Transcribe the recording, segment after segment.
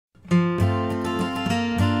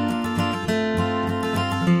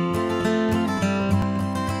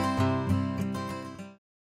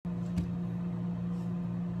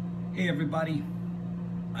everybody,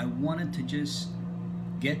 I wanted to just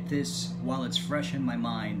get this while it's fresh in my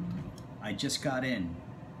mind. I just got in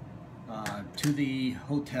to the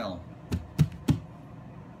hotel.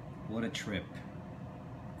 What a trip.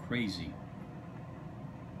 Crazy.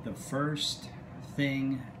 The first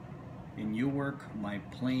thing in Newark, my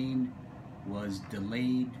plane was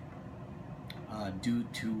delayed due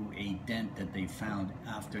to a dent that they found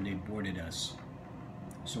after they boarded us.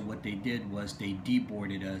 So what they did was they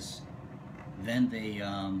deboarded us, then they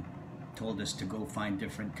told us to go find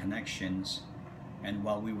different connections, and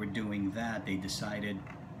while we were doing that, they decided,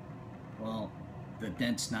 well, the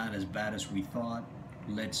dent's not as bad as we thought,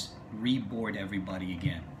 let's reboard everybody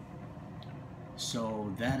again.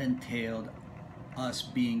 So that entailed us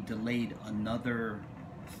being delayed another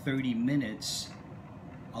 30 minutes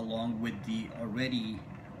along with the already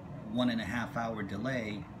 1.5 hour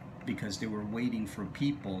delay, because they were waiting for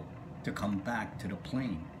people to come back to the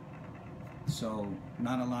plane. So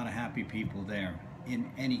not a lot of happy people there.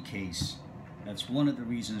 In any case, that's one of the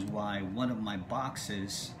reasons why one of my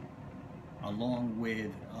boxes, along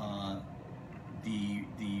with the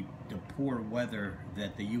poor weather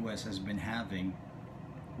that the US has been having,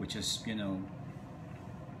 which has, you know,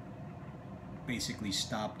 basically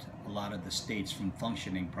stopped a lot of the states from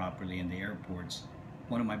functioning properly in the airports,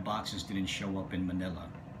 one of my boxes didn't show up in Manila.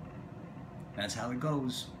 That's how it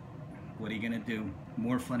goes. What are you gonna do?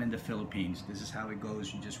 More fun in the Philippines. This is how it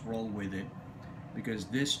goes. You just roll with it. Because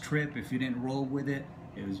this trip, if you didn't roll with it,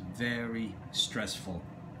 it was very stressful.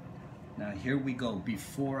 Now here we go.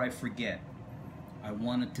 Before I forget, I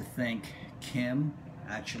wanted to thank Kim,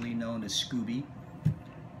 actually known as Scooby.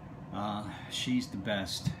 She's the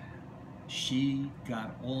best. She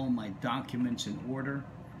got all my documents in order.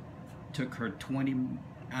 Took her 20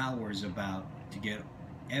 hours about to get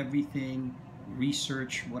everything,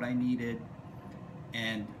 research what I needed,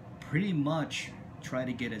 and pretty much try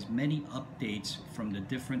to get as many updates from the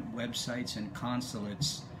different websites and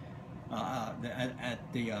consulates at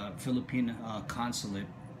the Philippine consulate.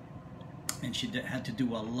 And she had to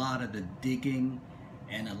do a lot of the digging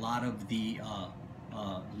and a lot of the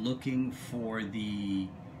looking for the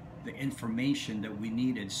information that we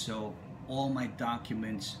needed. So all my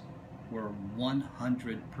documents were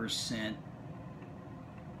 100%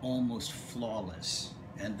 almost flawless,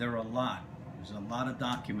 and there are a lot. There's a lot of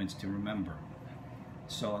documents to remember.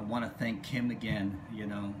 So I want to thank Kim again. You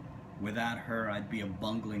know, without her, I'd be a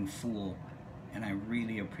bungling fool, and I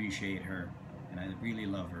really appreciate her, and I really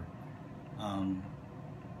love her.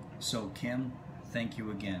 So Kim, thank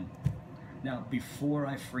you again. Now, before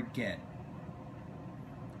I forget,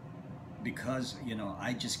 because you know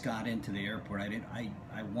I just got into the airport,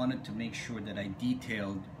 I wanted to make sure that I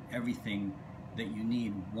detailed everything that you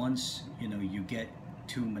need once you know you get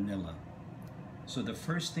to Manila. So the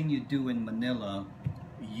first thing you do in Manila,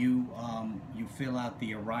 you fill out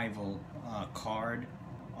the arrival card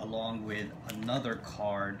along with another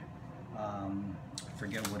card. I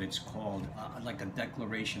forget what it's called, like a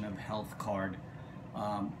declaration of health card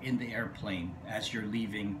in the airplane as you're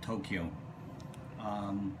leaving Tokyo.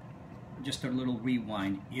 Just a little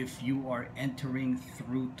rewind. If you are entering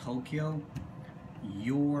through Tokyo,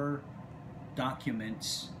 your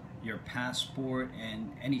documents, your passport,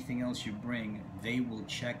 and anything else you bring, they will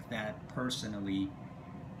check that personally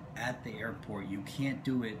at the airport. You can't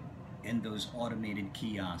do it in those automated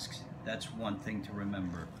kiosks. That's one thing to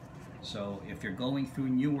remember. So if you're going through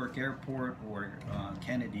Newark Airport or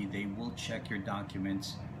Kennedy, they will check your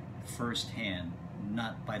documents firsthand,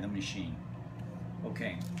 not by the machine.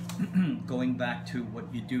 Okay, going back to what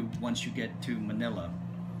you do once you get to Manila.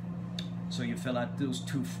 So you fill out those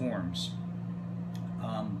two forms.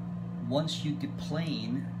 Once you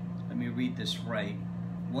deplane, let me read this right.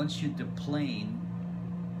 Once you deplane,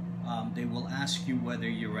 they will ask you whether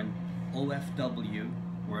you're an OFW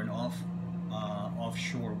or an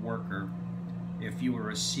offshore worker. If you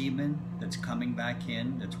are a seaman that's coming back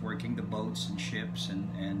in, that's working the boats and ships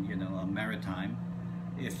and you know, maritime.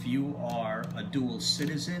 If you are a dual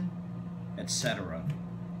citizen, etc.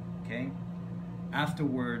 Okay.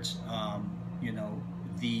 Afterwards, you know,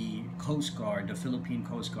 the Coast Guard, the Philippine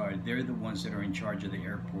Coast Guard, they're the ones that are in charge of the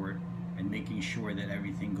airport and making sure that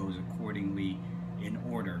everything goes accordingly in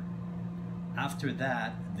order. After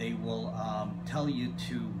that, they will tell you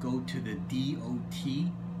to go to the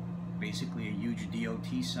DOT, basically a huge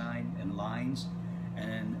DOT sign and lines,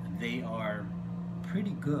 and they are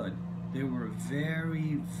pretty good. They were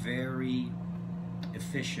very, very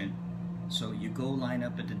efficient. So you go line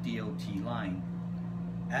up at the DOT line.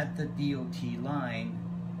 At the DOT line,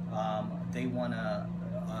 they want to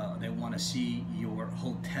they want to see your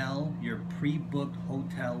hotel, your pre-booked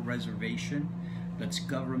hotel reservation that's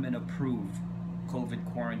government approved, COVID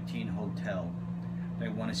quarantine hotel. They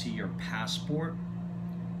want to see your passport.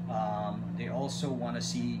 They also want to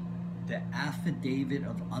see the Affidavit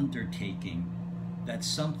of Undertaking. That's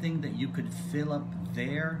something that you could fill up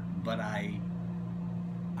there, but I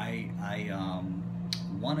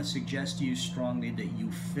want to suggest to you strongly that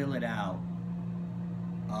you fill it out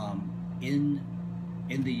in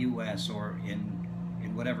the U.S. or in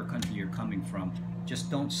whatever country you're coming from.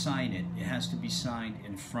 Just don't sign it. It has to be signed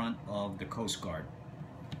in front of the Coast Guard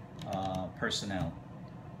personnel.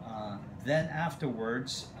 Then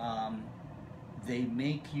afterwards, they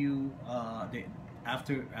make you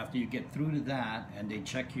after you get through to that and they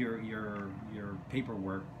check your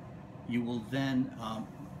paperwork, you will then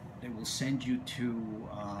they will send you to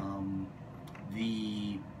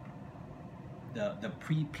the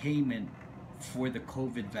prepayment for the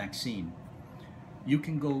COVID vaccine. You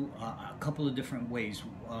can go a couple of different ways.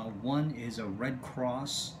 One is a Red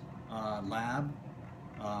Cross lab.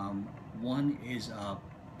 One is a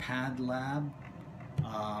PAD lab.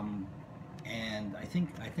 And I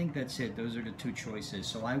think that's it. Those are the two choices.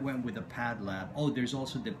 So I went with the PAD lab. Oh, there's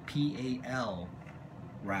also the PAL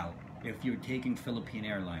route if you're taking Philippine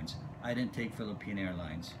Airlines. I didn't take Philippine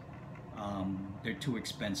Airlines. They're too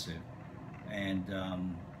expensive, and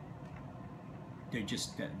they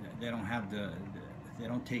don't have they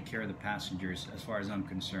don't take care of the passengers, as far as I'm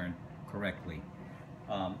concerned, correctly.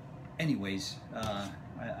 Anyways, I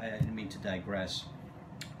didn't mean to digress.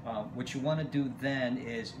 What you want to do then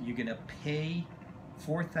is you're going to pay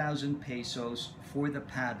 4,000 pesos for the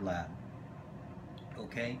PAD lab.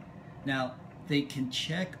 Okay? Now, they can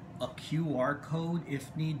check a QR code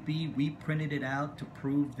if need be. We printed it out to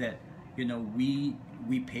prove that, you know, we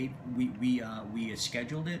paid, we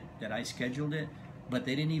scheduled it, that I scheduled it, but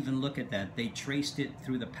they didn't even look at that. They traced it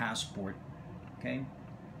through the passport. Okay?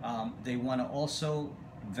 They want to also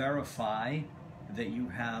verify that you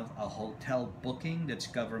have a hotel booking that's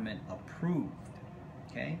government approved.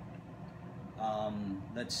 Okay?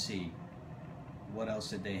 Let's see. What else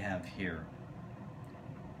did they have here?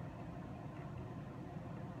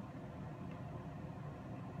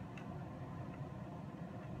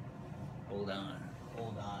 Hold on.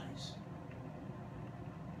 Old eyes.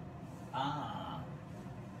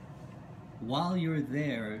 While you're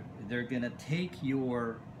there, they're gonna take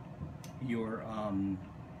your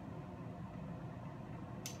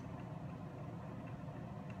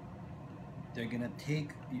they're gonna take,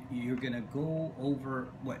 you're gonna go over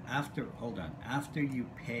what after, hold on, after you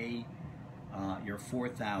pay your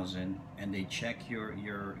 4,000 and they check your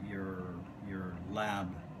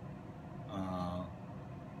lab,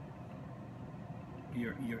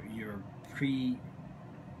 your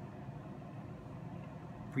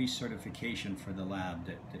pre-certification for the lab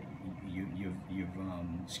that you've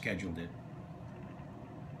scheduled it.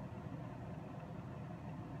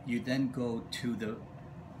 You then go to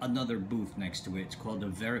another booth next to it. It's called the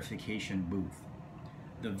verification booth.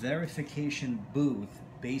 The verification booth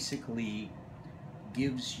basically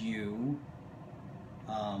gives you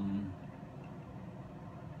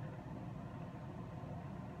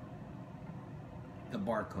the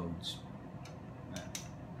barcodes.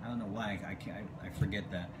 I don't know why I forget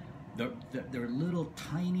that. They're little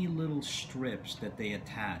tiny little strips that they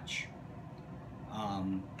attach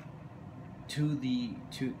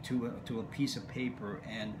to a piece of paper,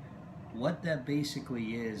 and what that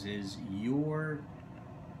basically is you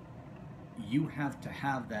have to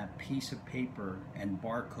have that piece of paper and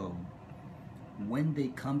barcode when they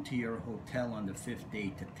come to your hotel on the 5th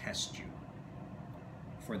day to test you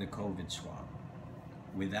for the COVID swab.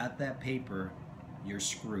 Without that paper, you're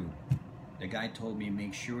screwed. The guy told me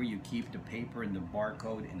make sure you keep the paper and the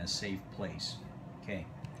barcode in a safe place. Okay,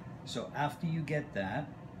 so after you get that,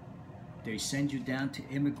 they send you down to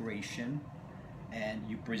immigration and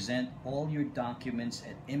you present all your documents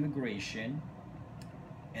at immigration,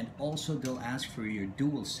 and also they'll ask for your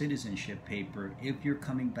dual citizenship paper if you're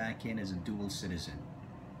coming back in as a dual citizen.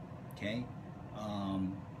 Okay,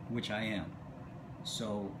 which I am.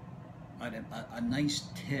 So a nice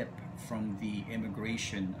tip from the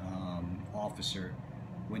immigration officer,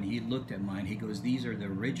 when he looked at mine, he goes, "These are the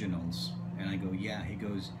originals." And I go, "Yeah." He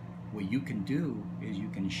goes, "What you can do is you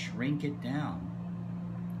can shrink it down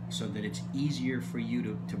so that it's easier for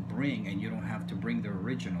you to bring, and you don't have to bring the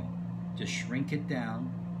original. Just shrink it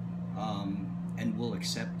down and we'll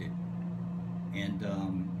accept it." And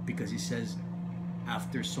because he says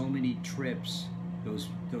after so many trips,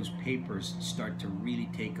 those papers start to really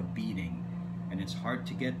take a beating, and it's hard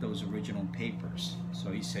to get those original papers.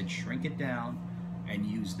 So he said shrink it down and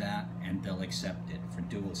use that, and they'll accept it for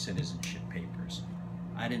dual citizenship papers.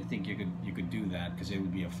 I didn't think you could do that because it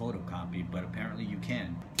would be a photocopy, but apparently you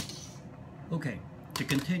can. Okay, to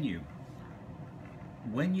continue.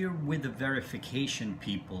 When you're with the verification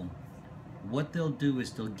people, what they'll do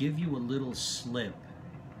is they'll give you a little slip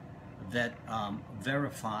that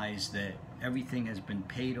verifies that everything has been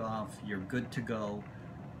paid off, you're good to go,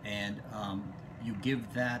 and you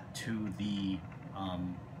give that to the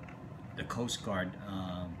Coast Guard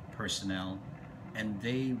personnel, and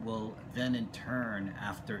they will then in turn,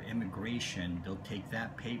 after immigration, they'll take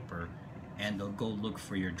that paper and they'll go look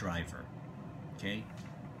for your driver. Okay?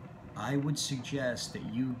 I would suggest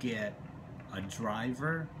that you get a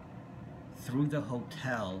driver through the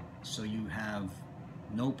hotel so you have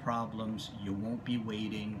no problems, you won't be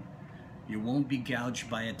waiting, you won't be gouged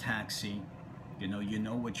by a taxi, you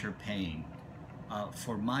know what you're paying.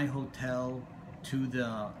 For my hotel to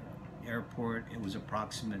the airport, it was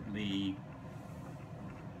approximately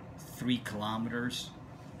 3 kilometers.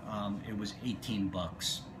 It was 18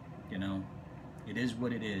 bucks, it is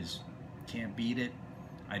what it is. Can't beat it.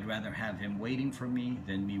 I'd rather have him waiting for me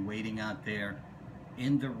than me waiting out there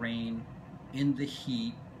in the rain, in the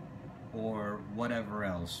heat, or whatever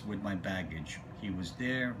else with my baggage. He was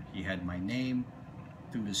there, he had my name,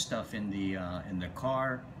 threw the stuff in the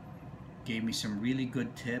car, gave me some really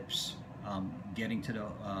good tips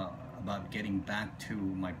about getting back to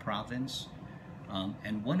my province.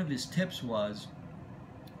 And one of his tips was,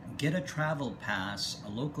 get a travel pass, a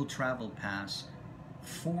local travel pass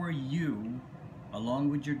for you along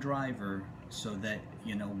with your driver, so that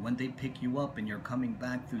when they pick you up and you're coming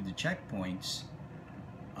back through the checkpoints,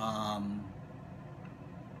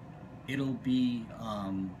 it'll be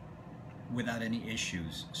without any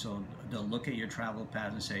issues. So they'll look at your travel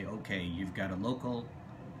pass and say, okay, you've got a local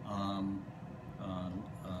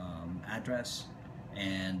address,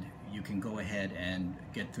 and you can go ahead and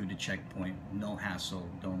get through the checkpoint, no hassle,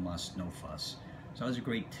 no muss, no fuss. So that was a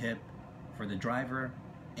great tip for the driver,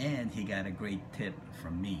 and he got a great tip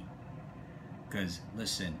from me. Because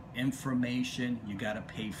listen, information you got to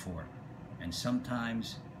pay for, and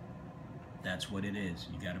sometimes that's what it is.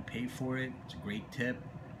 You got to pay for it. It's a great tip.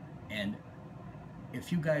 And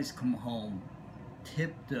if you guys come home,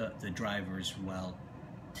 tip the drivers well,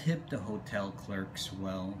 tip the hotel clerks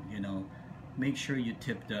well, make sure you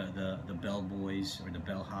tip the bellboys or the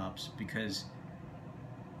bellhops, because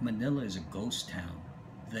Manila is a ghost town.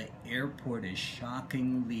 The airport is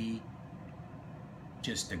shockingly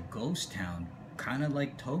just a ghost town, kind of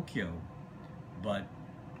like Tokyo, but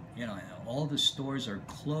all the stores are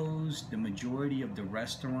closed. The majority of the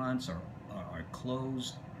restaurants are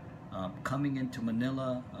closed. Coming into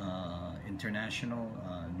Manila International,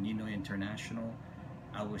 Ninoy International,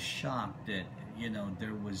 I was shocked that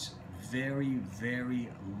there was very, very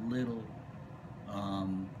little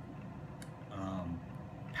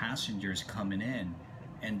passengers coming in.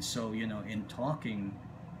 And so in talking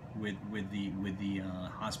with the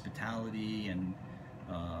hospitality and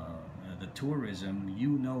the tourism,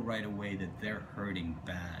 right away that they're hurting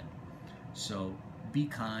bad. So be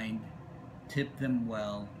kind, tip them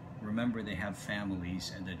well. Remember, they have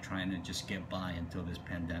families and they're trying to just get by until this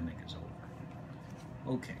pandemic is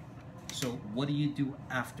over. Okay, so what do you do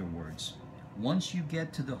afterwards? Once you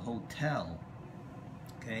get to the hotel,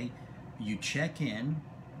 okay, you check in,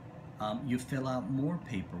 you fill out more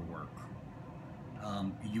paperwork.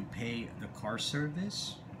 You pay the car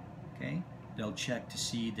service, okay? They'll check to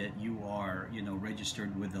see that you are,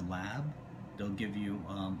 registered with the lab. They'll give you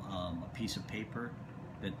a piece of paper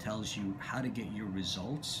that tells you how to get your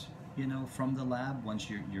results, from the lab once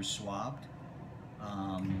you're swabbed.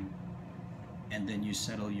 And then you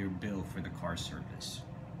settle your bill for the car service.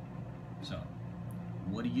 So,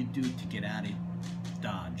 what do you do to get out of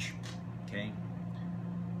Dodge? Okay?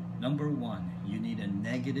 Number 1, you need a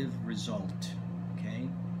negative result. Okay?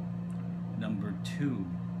 Number 2,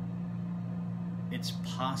 it's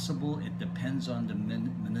possible, it depends on the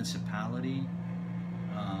municipality,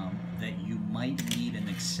 that you might need an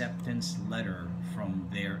acceptance letter from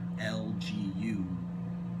their LGU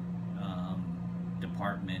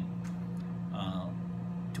department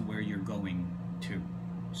to where you're going to.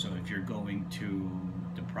 So if you're going to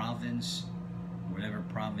the province, whatever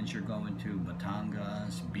province you're going to,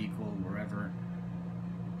 Batangas, Bicol, wherever,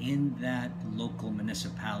 in that local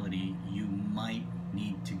municipality, you might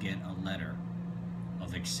need to get a letter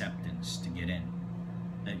of acceptance to get in,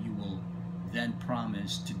 that you will then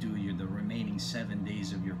promise to do the remaining 7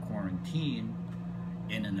 days of your quarantine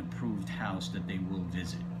in an approved house that they will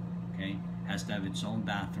visit. Okay, has to have its own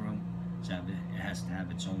bathroom, it has to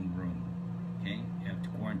have its own room. Okay, you have to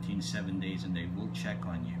quarantine 7 days, and they will check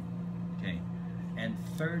on you. Okay, and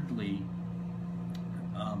thirdly,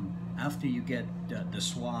 after you get the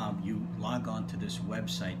swab, you log on to this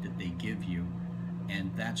website that they give you,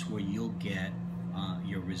 and that's where you'll get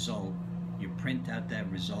your result. You print out that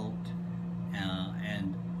result,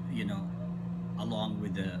 and you know, along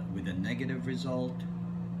with the negative result,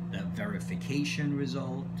 the verification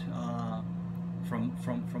result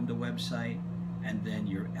from the website, and then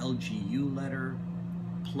your LGU letter,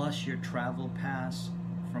 plus your travel pass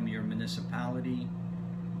from your municipality.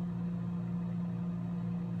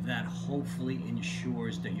 That hopefully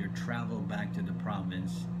ensures that your travel back to the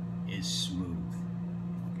province is smooth.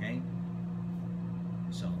 Okay,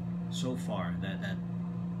 so far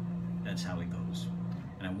that's how it goes.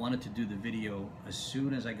 And I wanted to do the video as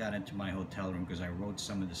soon as I got into my hotel room, because I wrote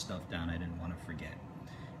some of the stuff down I didn't want to forget.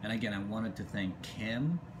 And again, I wanted to thank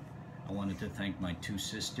Kim. I wanted to thank my two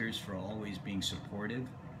sisters for always being supportive,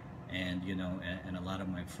 and you know, and a lot of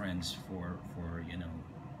my friends for you know,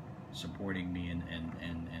 supporting me and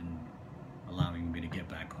allowing me to get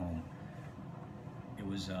back home.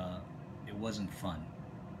 It wasn't fun.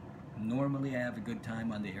 Normally I have a good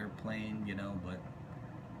time on the airplane, you know, but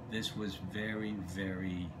this was very,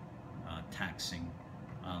 very taxing.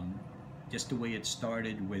 Just the way it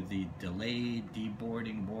started with the delayed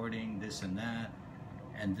deboarding, boarding, this and that,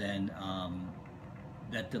 and then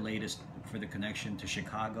that delayed us for the connection to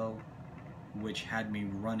Chicago, which had me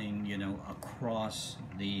running, you know, across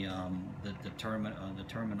the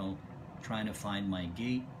terminal, trying to find my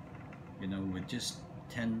gate, you know, with just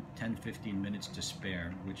 10-15 minutes to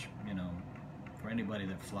spare, which, you know, for anybody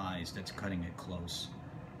that flies, that's cutting it close.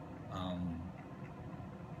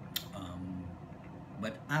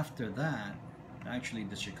 But after that, actually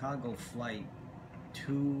the Chicago flight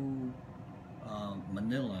to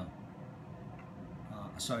Manila,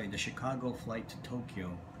 sorry, the Chicago flight to Tokyo,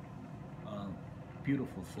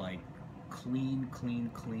 beautiful flight,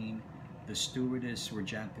 clean. The stewardess were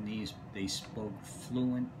Japanese. They spoke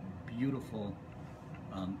fluent, beautiful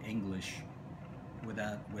English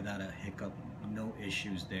without a hiccup, no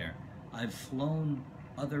issues there. I've flown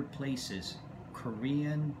other places,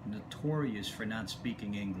 Korean, notorious for not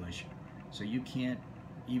speaking English, so you can't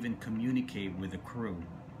even communicate with the crew.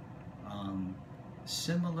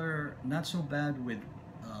 Similar, not so bad with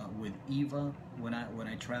EVA. When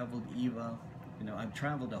I traveled EVA, you know, I've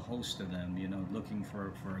traveled a host of them, you know, looking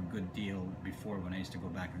for a good deal before, when I used to go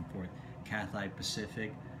back and forth. Cathay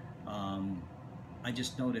Pacific. I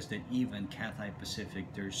just noticed that even Cathay Pacific,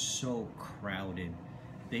 they're so crowded.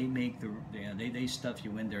 They make they stuff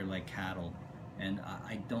you in there like cattle, and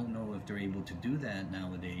I don't know if they're able to do that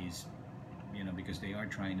nowadays, you know, because they are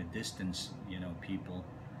trying to distance, you know, people.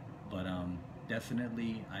 But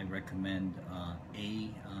definitely I recommend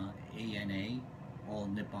ANA, All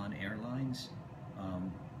Nippon Airlines.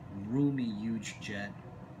 Roomy, huge jet.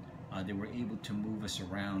 They were able to move us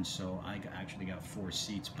around, so I actually got 4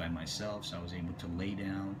 seats by myself, so I was able to lay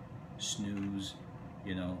down, snooze,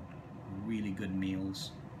 you know, really good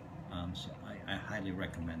meals. So I highly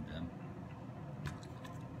recommend them.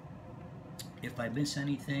 If I miss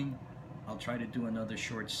anything, I'll try to do another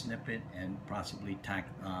short snippet and possibly tack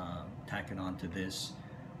it onto this,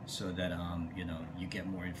 so that you know, you get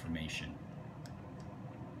more information.